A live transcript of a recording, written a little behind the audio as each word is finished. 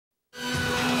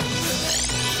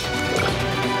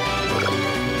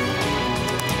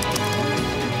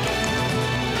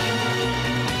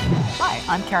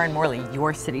I'm Karen Morley,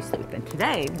 your City Sleuth, and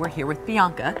today we're here with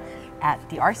Bianca at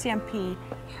the RCMP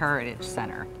Heritage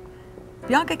Center.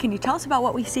 Bianca, can you tell us about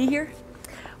what we see here?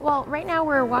 Well, right now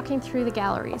we're walking through the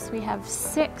galleries. We have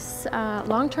 6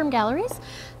 long-term galleries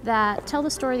that tell the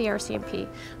story of the RCMP,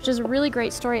 which is a really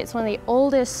great story. It's one of the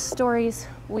oldest stories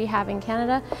we have in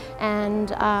Canada,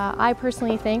 and I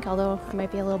personally think, although I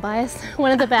might be a little biased,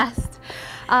 one of the best.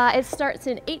 It starts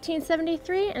in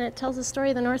 1873 and it tells the story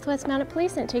of the Northwest Mounted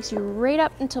Police, and it takes you right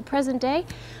up until present day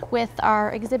with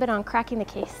our exhibit on cracking the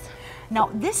case. Now,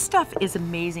 this stuff is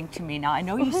amazing to me. Now, I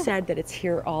know you said that it's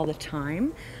here all the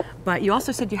time, but you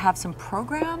also said you have some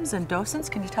programs and docents.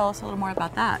 Can you tell us a little more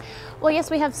about that? Well,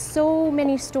 yes, we have so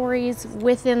many stories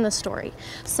within the story.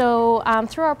 So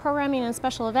through our programming and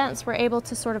special events, we're able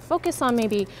to sort of focus on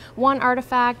maybe one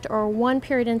artifact or one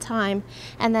period in time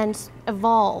and then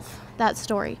evolve that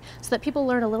story so that people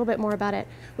learn a little bit more about it.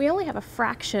 We only have a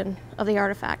fraction of the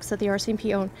artifacts that the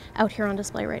RCMP own out here on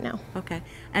display right now. Okay,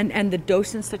 and the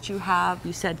docents that you have,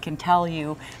 you said, can tell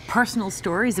you personal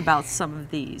stories about some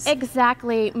of these.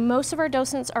 Exactly. Most of our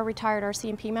docents are retired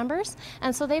RCMP members,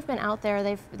 and so they've been out there,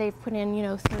 they've put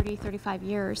in, 30, 35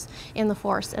 years in the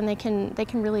force, and they can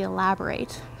really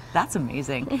elaborate. That's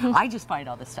amazing. I just find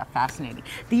all this stuff fascinating.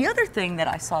 The other thing that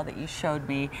I saw that you showed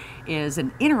me is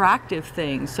an interactive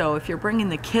thing. So if you're bringing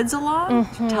the kids along,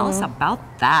 tell us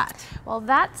about that. Well,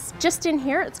 that's just in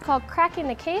here. It's called Cracking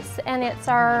the Case, and it's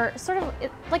our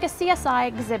like a CSI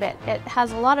exhibit. It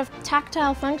has a lot of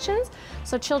tactile functions,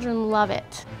 so children love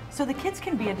it. So the kids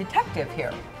can be a detective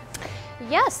here.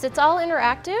 Yes, it's all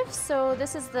interactive. So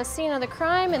this is the scene of the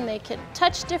crime, and they can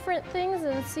touch different things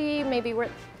and see maybe what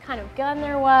kind of gun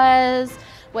there was,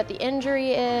 what the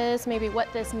injury is, maybe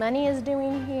what this money is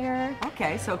doing here.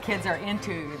 Okay, so kids are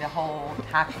into the whole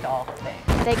tactile thing.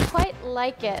 They quite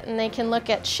like it, and they can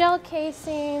look at shell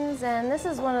casings, and this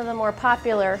is one of the more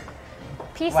popular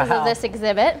pieces of this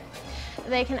exhibit.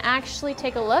 They can actually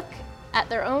take a look at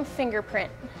their own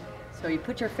fingerprint. So you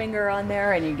put your finger on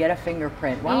there and you get a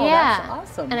fingerprint. Wow, yeah, that's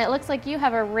awesome. And it looks like you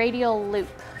have a radial loop.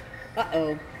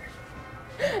 Uh-oh.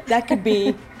 That could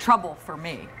be trouble for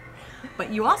me.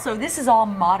 But you also, this is all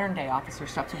modern day officer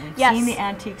stuff. So we've seen the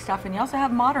antique stuff, and you also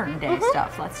have modern day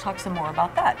stuff. Let's talk some more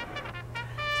about that.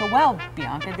 So, well,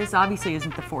 Bianca, this obviously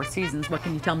isn't the Four Seasons. What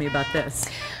can you tell me about this?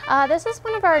 This is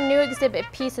one of our new exhibit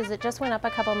pieces. It just went up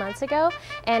a couple months ago,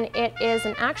 and it is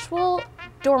an actual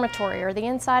dormitory, or the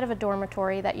inside of a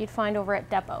dormitory that you'd find over at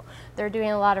Depot. They're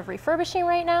doing a lot of refurbishing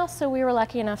right now, so we were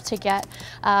lucky enough to get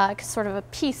sort of a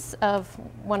piece of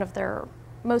one of their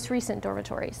most recent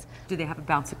dormitories. Do they have a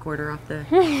bounce quarter off the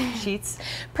sheets?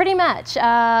 Pretty much.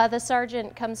 The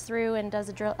sergeant comes through and does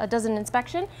an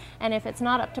inspection, and if it's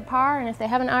not up to par, and if they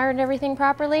haven't ironed everything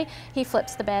properly, he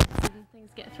flips the beds and things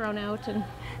get thrown out. And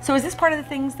so is this part of the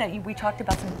things that we talked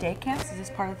about, some day camps? Is this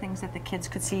part of the things that the kids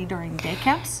could see during day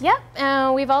camps?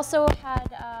 Yep. We've also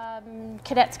had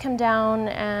cadets come down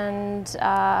and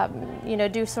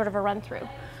do sort of a run through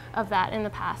of that in the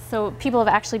past. So people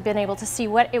have actually been able to see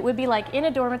what it would be like in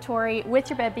a dormitory with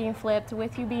your bed being flipped,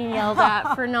 with you being yelled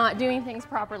at for not doing things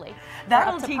properly.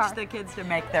 That'll teach the kids to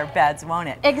make their beds, won't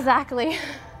it? Exactly.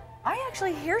 I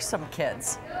actually hear some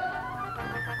kids.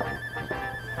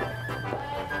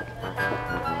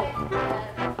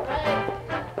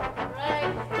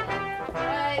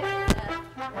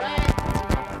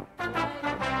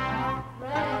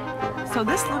 So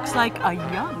this looks like a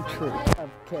young troop of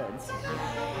kids.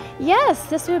 Yes,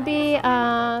 this would be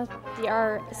our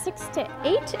 6 to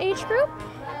 8 age group,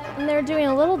 and they're doing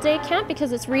a little day camp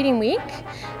because it's reading week,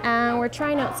 and we're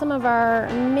trying out some of our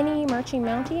mini marching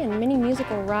mountie and mini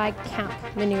musical ride camp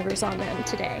maneuvers on them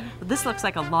today. This looks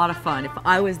like a lot of fun. If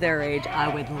I was their age, I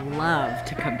would love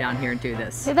to come down here and do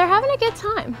this. They're having a good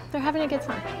time. They're having a good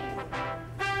time.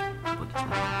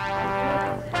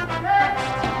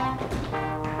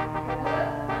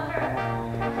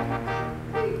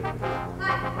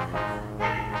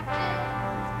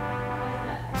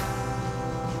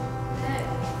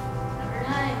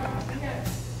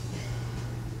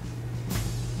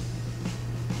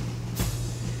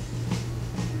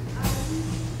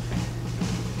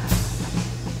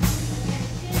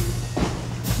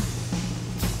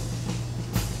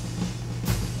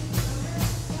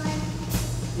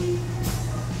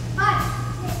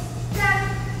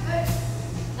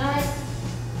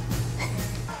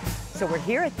 So we're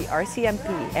here at the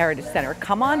RCMP Heritage Center.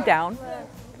 Come on down.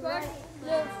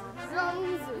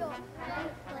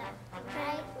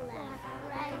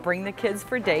 Bring the kids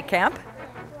for day camp.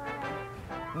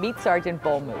 Meet Sergeant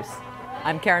Bull Moose.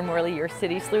 I'm Karen Morley, your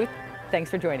City Sleuth. Thanks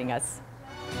for joining us.